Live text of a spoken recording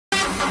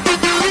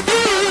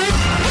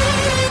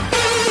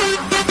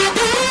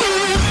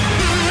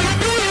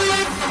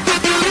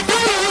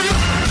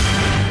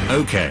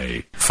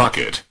Okay, fuck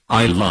it,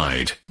 I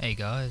lied. Hey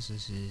guys,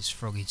 this is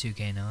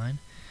Froggy2K9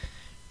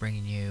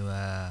 bringing you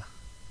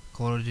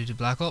Call of Duty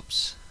Black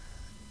Ops,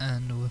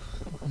 and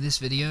this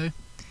video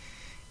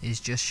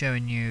is just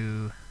showing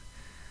you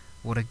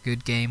what a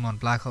good game on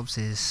Black Ops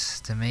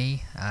is to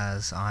me,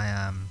 as I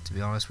am, to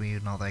be honest with you,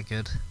 not that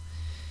good.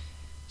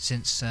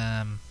 Since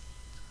around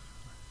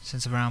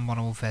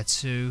Modern Warfare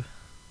 2,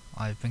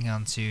 I've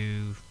begun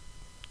to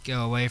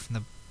go away from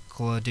the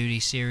Call of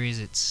Duty series.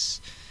 It's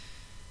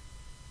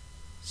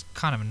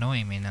kind of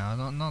annoying me now.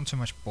 Not too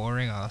much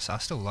boring. I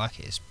still like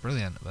it. It's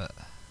brilliant, but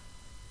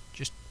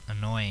just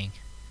annoying.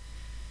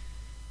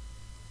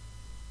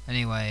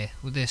 Anyway,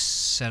 with this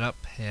setup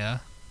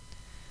here,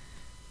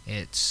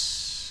 it's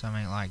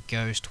something like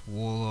Ghost,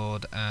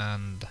 Warlord,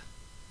 and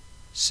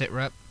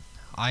Sitrep.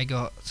 I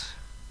got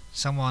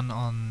someone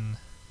a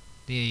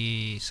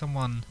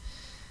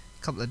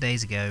couple of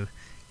days ago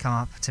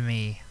come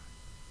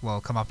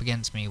up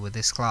against me with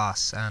this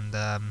class, and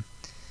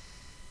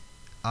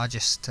I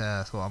just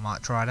thought I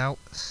might try it out,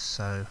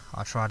 so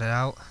I tried it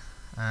out,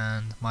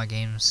 and my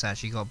game's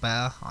actually got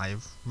better. I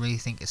really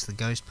think it's the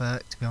Ghost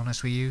perk, to be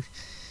honest with you.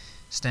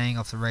 Staying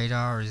off the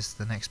radar is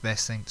the next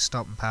best thing to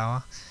stop and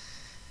power,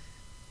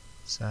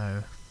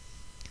 so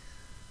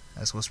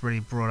that's what's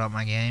really brought up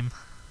my game.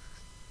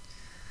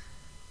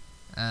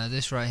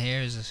 This right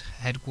here is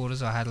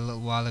headquarters I had a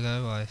little while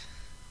ago. I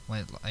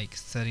went like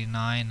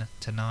 39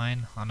 to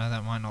 9. I know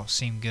that might not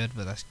seem good,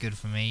 but that's good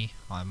for me.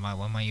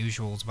 My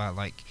usual is about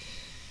like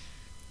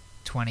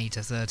 20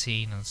 to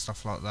 13 and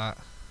stuff like that.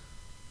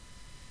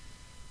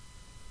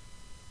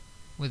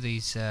 With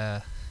these,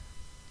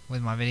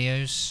 with my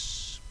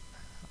videos,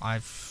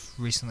 I've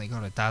recently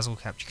got a Dazzle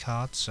capture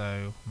card,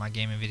 so my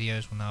gaming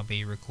videos will now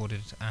be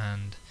recorded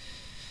and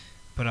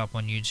put up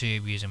on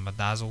YouTube using my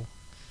Dazzle.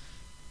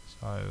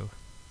 So,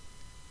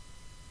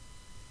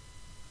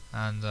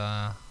 and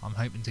I'm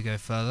hoping to go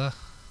further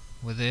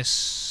with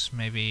this.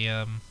 Maybe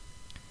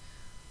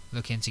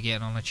look into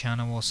getting on a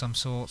channel of some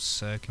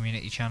sorts, a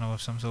community channel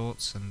of some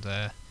sorts, and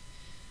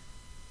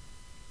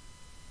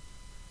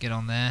get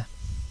on there.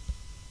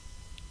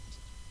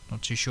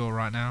 Not too sure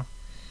right now.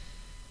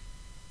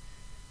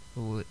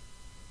 But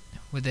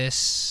with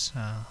this,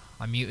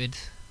 I muted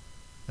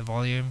the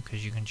volume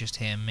because you can just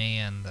hear me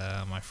and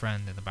my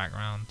friend in the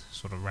background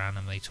sort of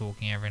randomly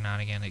talking every now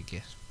and again.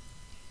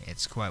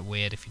 It's quite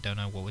weird if you don't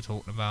know what we're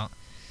talking about.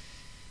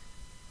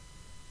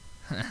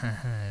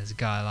 There's a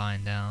guy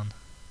lying down.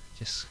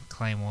 Just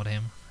claymored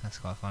him. That's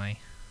quite funny.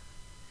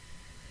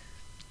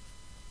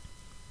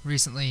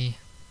 Recently,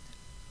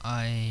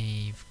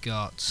 I've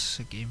got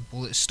a game,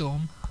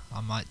 Bulletstorm.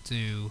 I might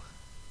do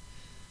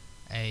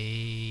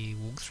a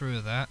walkthrough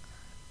of that,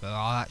 but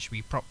I'll actually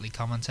be properly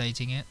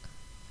commentating it,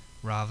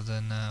 rather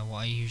than what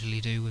I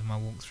usually do with my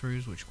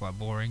walkthroughs, which are quite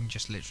boring,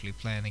 just literally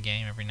playing the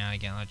game. Every now and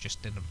again I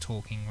just end up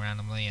talking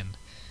randomly, and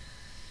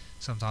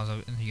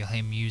sometimes you'll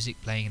hear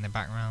music playing in the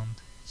background.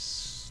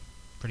 It's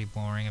pretty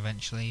boring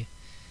eventually,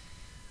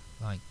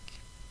 like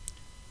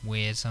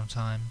weird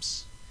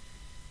sometimes.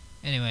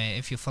 Anyway,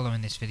 if you're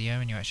following this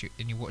video and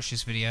you watch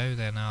this video,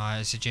 then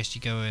I suggest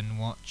you go and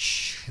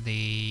watch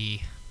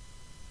the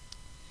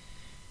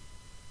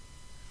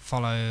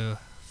follow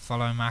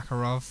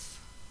Makarov.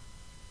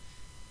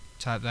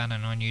 Type that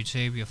in on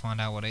YouTube, you'll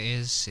find out what it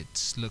is.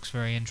 It looks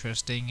very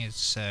interesting.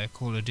 It's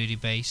Call of Duty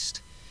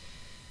based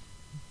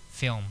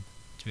film,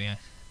 to be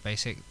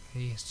basic.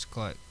 It's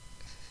got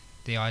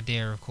the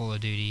idea of Call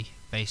of Duty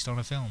based on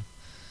a film.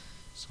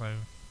 So,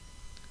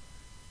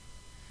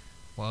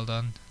 well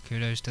done.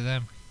 Kudos to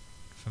them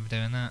for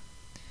doing that.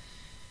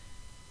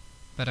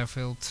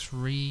 Battlefield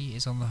 3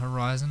 is on the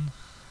horizon.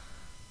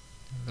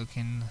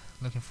 Looking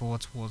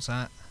forward towards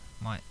that.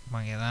 Might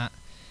get that.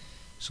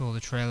 Saw the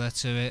trailer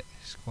to it.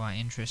 It's quite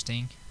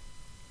interesting.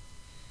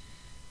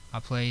 I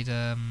played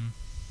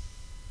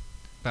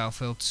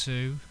Battlefield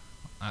 2.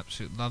 I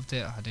absolutely loved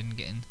it. I didn't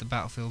get into the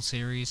Battlefield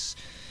series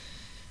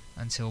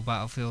until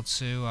Battlefield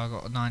 2. I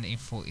got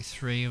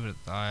 1943,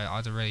 but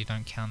I really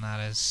don't count that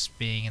as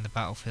being in the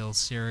Battlefield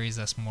series.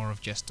 That's more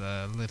of just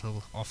a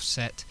little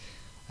offset,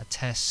 a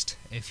test,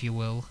 if you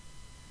will.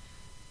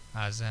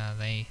 As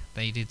they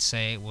did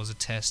say it was a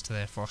test to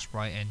their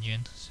Frostbite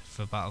engine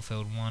for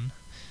Battlefield 1.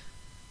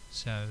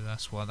 So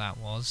that's what that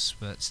was,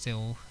 but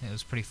still, it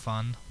was pretty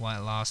fun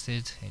while it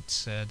lasted.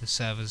 It's the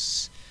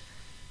servers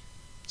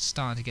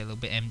starting to get a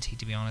little bit empty,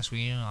 to be honest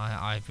with you.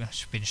 I've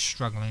been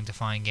struggling to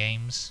find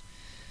games.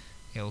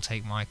 It'll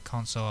take my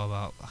console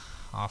about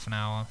half an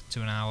hour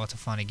to an hour to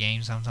find a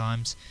game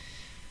sometimes.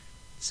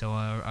 So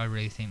I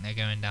really think they're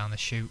going down the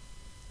chute.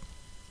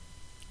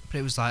 But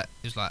it was like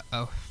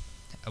a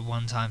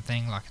one-time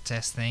thing, like a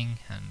test thing,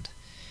 and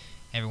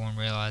everyone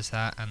realised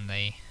that, and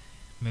they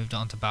moved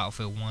on to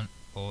Battlefield 1.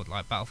 Or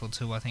like Battlefield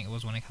 2, I think it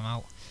was when it came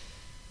out.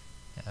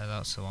 Yeah,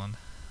 that's the one.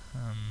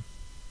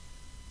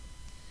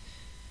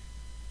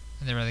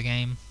 The other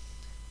game,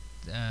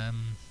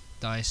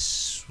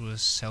 DICE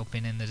was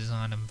helping in the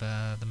design of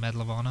the Medal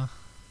of Honor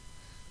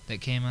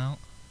that came out.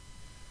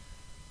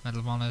 Medal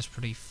of Honor is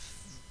pretty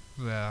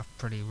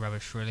pretty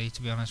rubbish, really.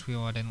 To be honest with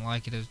you, I didn't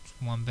like it as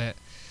one bit.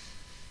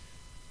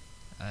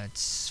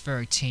 It's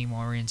very team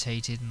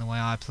orientated in the way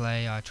I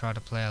play. I try to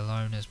play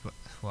alone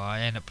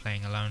I end up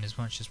playing alone as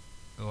much as,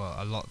 well,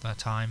 a lot of the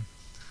time.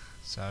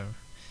 So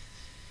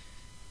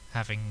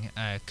having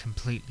a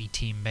completely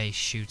team-based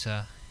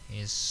shooter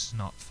is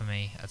not for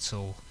me at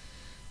all.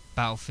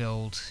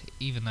 Battlefield,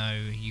 even though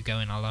you go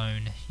in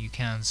alone, you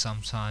can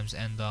sometimes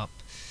end up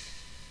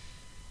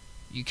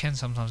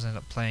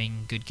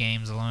playing good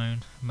games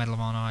alone. Medal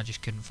of Honor, I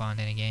just couldn't find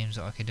any games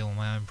that I could do on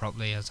my own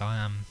properly, as I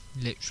am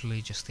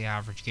literally just the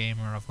average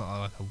gamer. I've got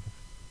like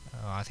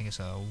I think it's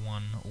a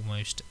 1,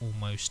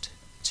 almost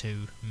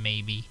 2,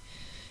 maybe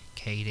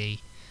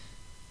KD.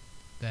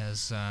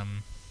 There's no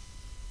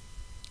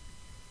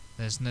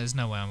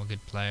way I'm a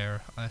good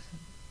player.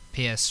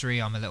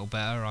 PS3, I'm a little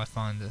better. I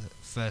find that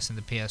first in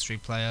the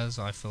PS3 players,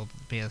 I feel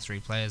that the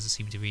PS3 players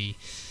seem to be,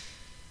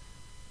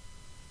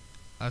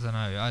 I don't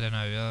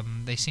know.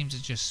 They seem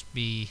to just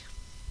be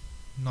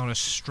not as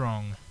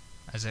strong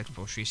as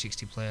Xbox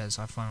 360 players.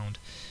 I found,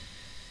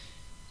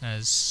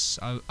 as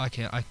I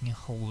can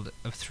hold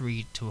a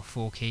 3 to a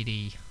 4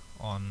 KD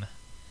on,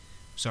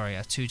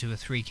 a 2 to a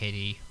 3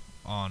 KD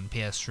on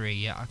PS3.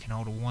 Yeah, I can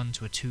hold a 1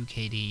 to a 2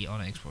 KD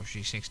on Xbox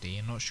 360.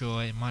 I'm not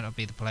sure. It might not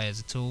be the players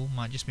at all.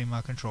 Might just be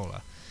my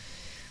controller.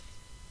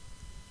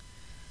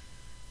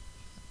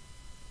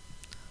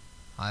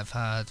 I've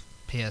had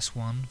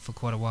PS1 for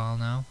quite a while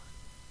now.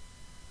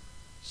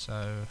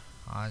 So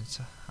and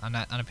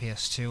a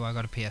PS2. I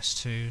got a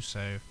PS2,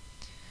 so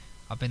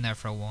I've been there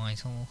for a while.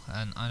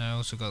 And I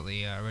also got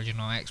the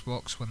original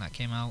Xbox when that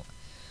came out.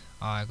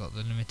 I got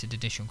the limited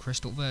edition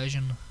Crystal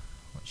version,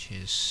 which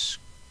is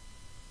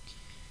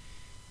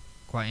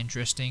quite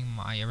interesting.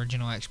 My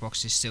original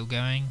Xbox is still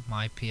going.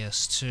 My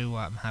PS2,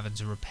 I'm having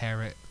to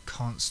repair it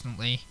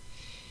constantly.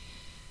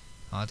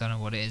 I don't know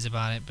what it is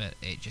about it, but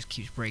it just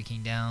keeps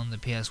breaking down. The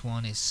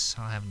PS1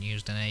 I haven't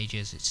used in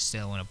ages. It's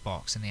still in a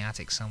box in the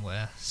attic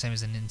somewhere. Same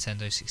as the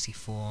Nintendo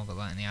 64. I've got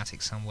that in the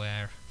attic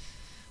somewhere.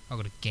 I've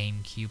got a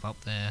GameCube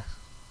up there.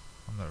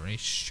 I'm not really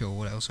sure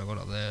what else I've got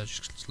up there.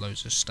 Just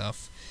loads of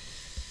stuff.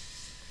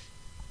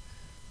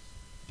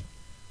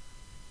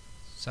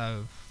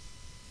 So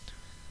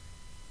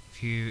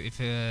if you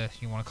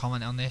want to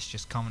comment on this,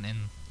 just comment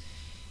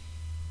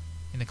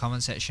in the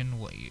comment section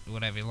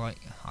whatever you like.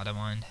 I don't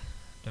mind.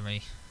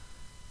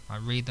 I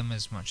read them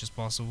as much as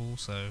possible,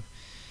 so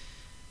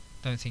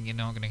don't think you're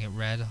not going to get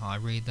read. I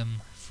read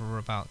them for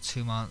about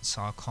 2 months.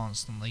 I'll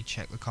constantly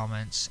check the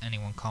comments.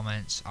 Anyone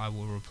comments, I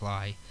will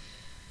reply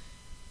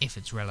if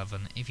it's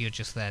relevant. If you're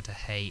just there to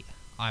hate,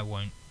 I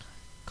won't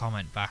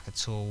comment back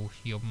at all.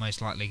 You'll most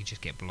likely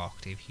just get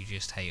blocked if you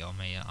just hate on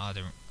me. I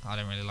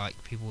don't really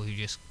like people who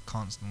just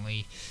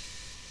constantly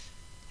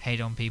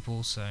hate on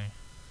people. So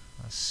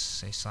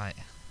it's like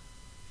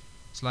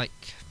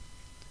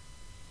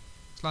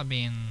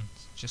being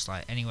just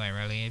like anywhere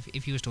really.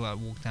 If you was to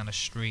walk down the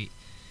street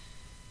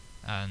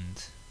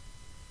and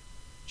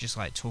just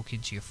like talking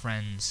to your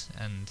friends,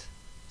 and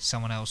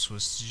someone else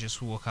was to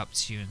just walk up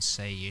to you and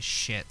say you're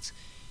shit,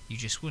 you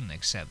just wouldn't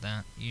accept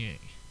that. You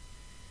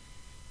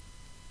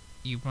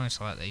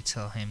most likely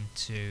tell him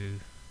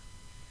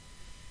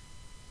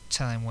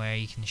where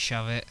he can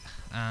shove it,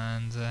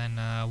 and then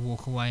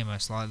walk away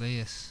most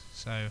likely.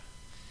 So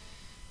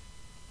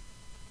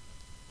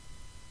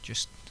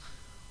just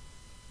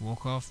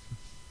walk off.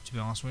 To be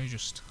honest with you,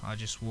 I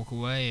just walk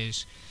away.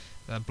 Is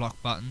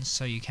block buttons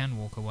so you can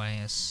walk away.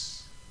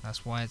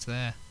 That's why it's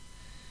there.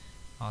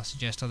 I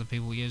suggest other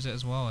people use it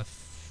as well.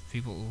 If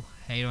people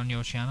hate on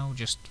your channel,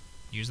 just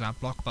use that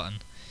block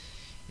button.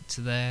 It's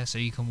there so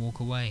you can walk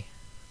away,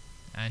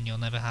 and you'll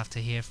never have to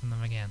hear from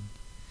them again.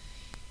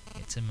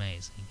 It's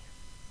amazing.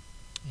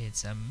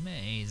 It's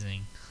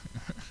amazing.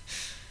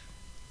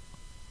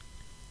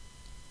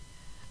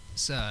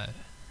 So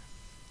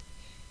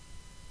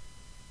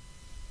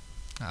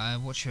I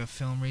watched a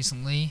film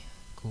recently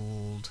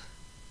called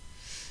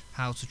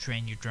How to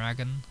Train Your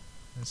Dragon.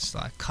 It's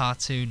like a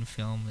cartoon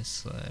film.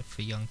 It's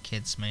for young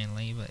kids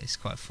mainly, but it's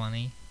quite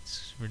funny.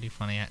 It's really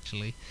funny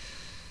actually.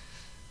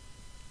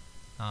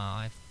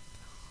 I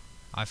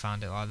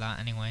found it like that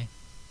anyway.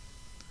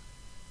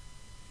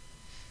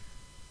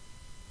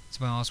 To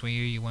be honest with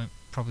you, you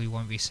probably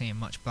won't be seeing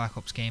much Black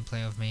Ops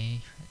gameplay of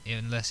me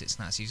unless it's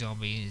Nazi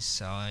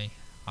Zombies. I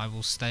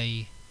will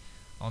stay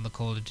on the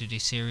Call of Duty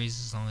series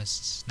as long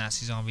as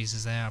Nazi Zombies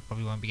is there. I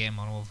probably won't be getting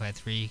Modern Warfare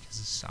 3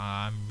 because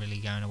I'm really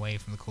going away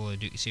from the Call of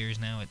Duty series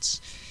now.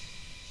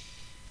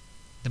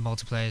 The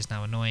multiplayer is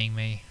now annoying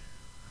me.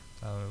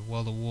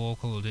 World of War,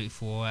 Call of Duty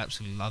 4,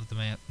 absolutely love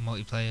the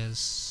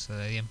multiplayers.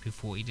 The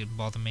MP40 didn't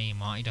bother me.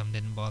 Martyrdom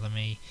didn't bother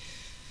me.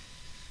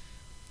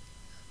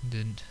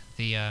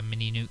 The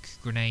mini nuke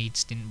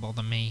grenades didn't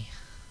bother me.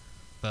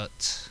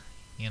 But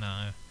you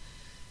know,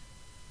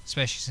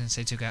 especially since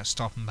they took out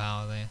stopping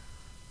power there.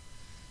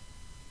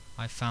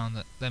 I found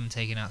that them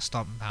taking out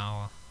stopping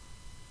power,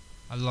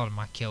 a lot of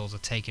my kills are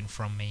taken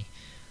from me,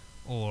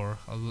 or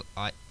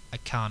I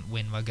can't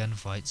win my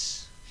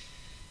gunfights.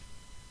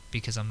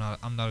 because I'm not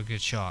a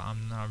good shot.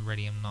 I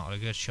really am not a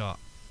good shot.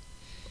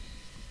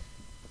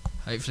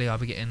 Hopefully I'll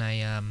be getting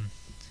a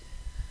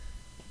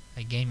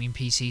gaming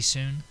PC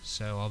soon,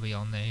 so I'll be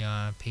on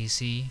the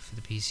PC for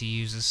the PC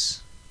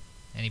users.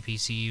 Any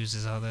PC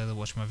users out there that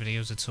watch my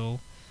videos at all,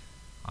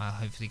 I'll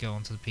hopefully go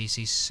onto the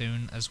PC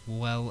soon, as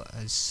well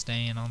as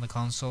staying on the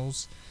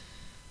consoles.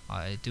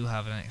 I do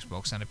have an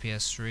Xbox and a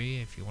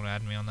PS3. If you want to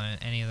add me on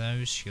any of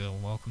those, you're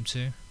welcome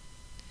to.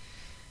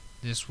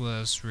 This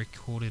was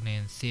recorded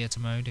in theatre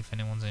mode, if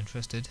anyone's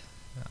interested.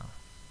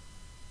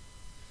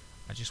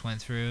 I just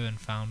went through and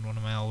found one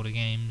of my older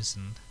games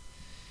and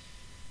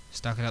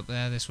stuck it up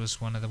there. This was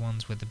one of the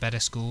ones with the better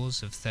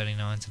scores of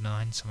 39 to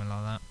 9, something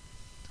like that.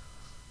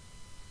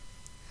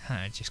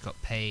 I just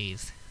got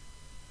paid.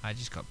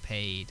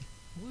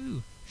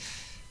 Woo!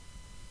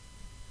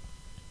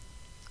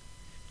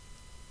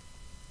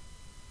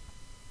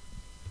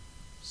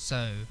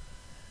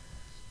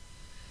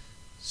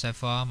 So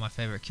far my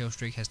favourite kill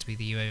streak has to be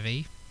the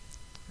UAV,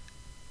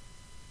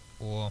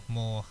 or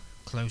more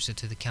closer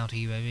to the counter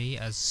UAV,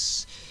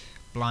 as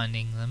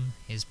blinding them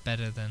is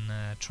better than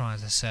trying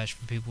to search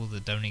for people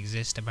that don't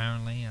exist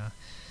apparently.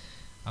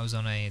 I was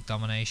on a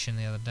domination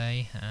the other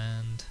day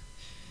and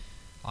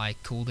I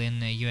called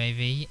in a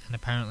UAV and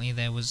apparently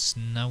there was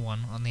no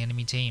one on the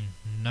enemy team.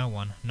 No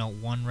one. Not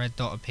one red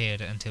dot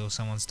appeared until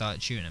someone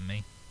started shooting at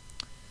me.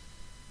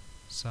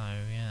 So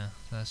yeah,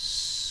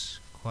 that's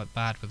quite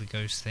bad with the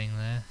ghost thing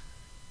there.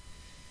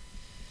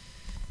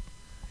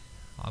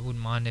 I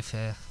wouldn't mind if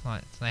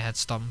like they had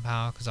stopping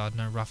power, because I'd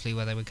know roughly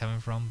where they were coming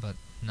from, but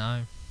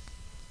no,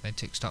 they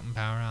took stopping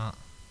power out.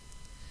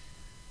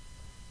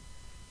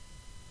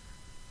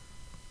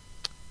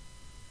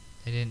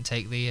 They didn't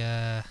take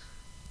the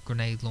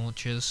grenade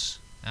launchers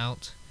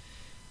out,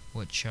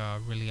 which are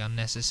really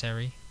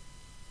unnecessary.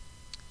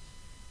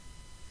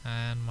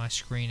 And my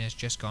screen has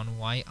just gone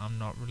white. I'm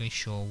not really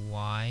sure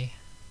why.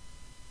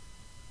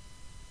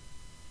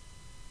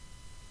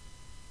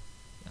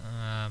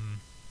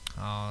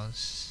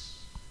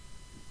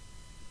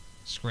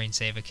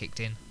 Screensaver kicked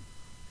in.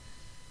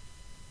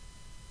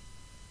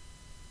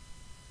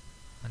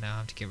 I now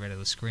have to get rid of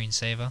the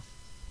screensaver.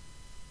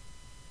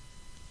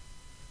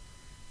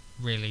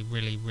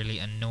 Really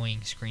annoying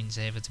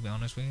screensaver, to be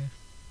honest with you.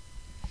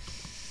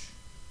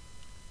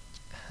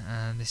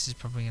 And this is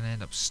probably going to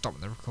end up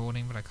stopping the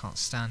recording, but I can't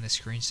stand this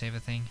screensaver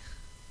thing.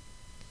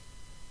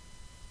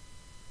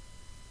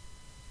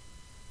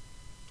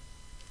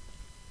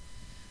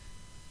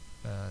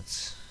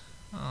 But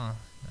oh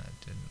no,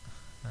 it didn't.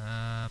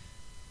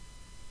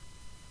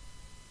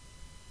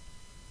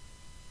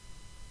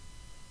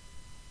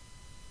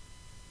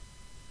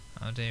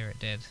 Oh dear, it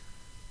did.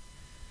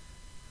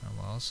 Oh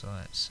well, so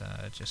let's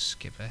just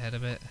skip ahead a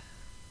bit.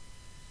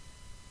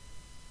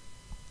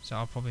 So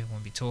I probably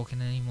won't be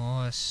talking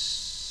anymore,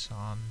 as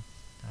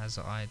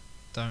I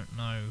don't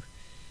know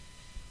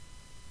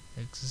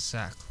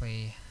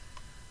exactly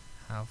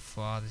how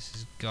far this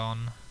has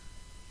gone.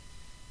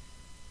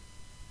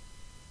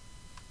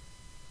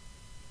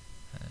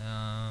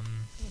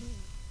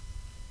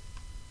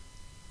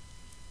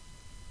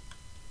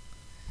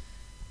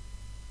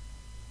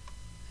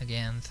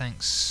 Again,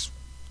 thanks.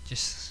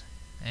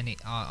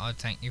 I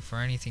thank you for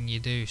anything you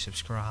do.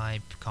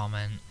 Subscribe,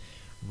 comment,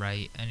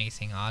 rate,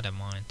 anything. I don't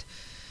mind.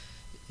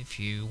 If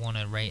you want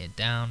to rate it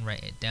down,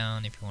 rate it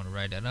down. If you want to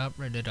rate it up,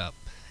 rate it up.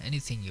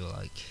 Anything you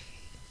like.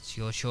 It's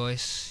your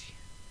choice.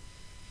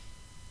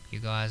 You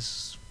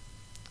guys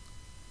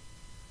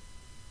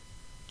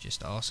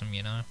just awesome,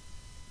 you know.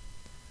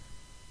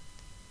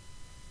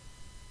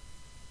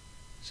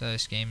 So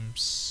this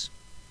game's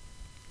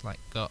like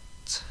got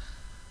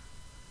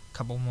a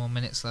couple more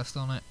minutes left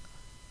on it.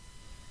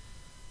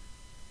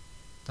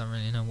 Don't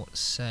really know what to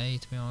say,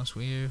 to be honest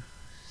with you,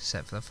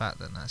 except for the fact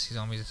that Nazi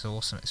Zombies is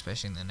awesome,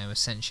 especially in the new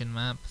Ascension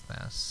map.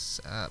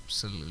 That's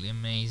absolutely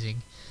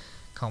amazing.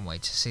 Can't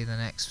wait to see the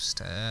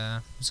next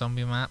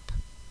zombie map.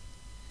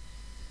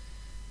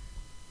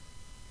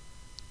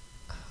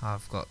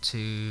 I've got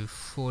to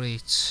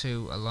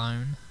 42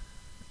 alone,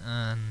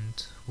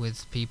 and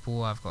with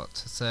people I've got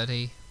to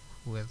 30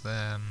 with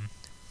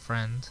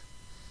friend.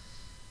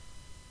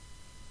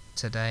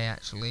 Today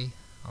actually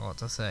I got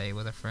to 30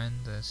 with a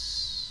friend.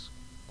 That's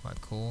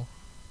quite cool.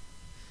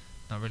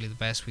 Not really the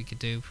best we could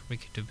do, we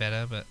could do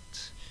better, but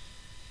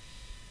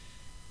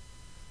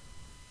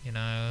you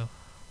know,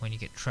 when you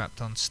get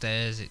trapped on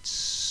stairs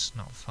it's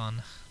not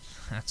fun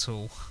at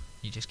all.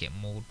 You just get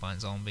mauled by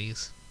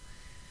zombies.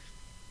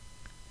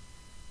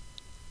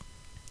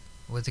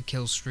 With the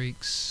kill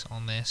streaks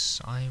on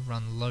this, I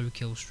run low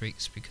kill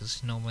streaks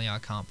because normally I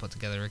can't put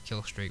together a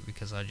kill streak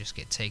because I just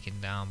get taken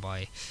down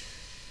by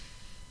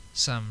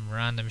some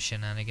random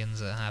shenanigans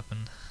that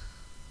happen.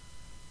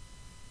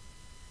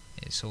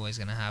 It's always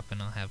going to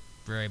happen. I have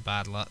very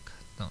bad luck.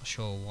 Not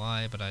sure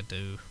why, but I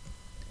do.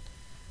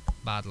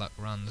 Bad luck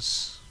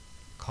runs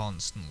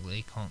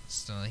constantly.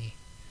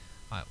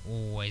 I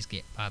always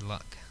get bad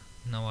luck.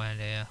 No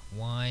idea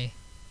why.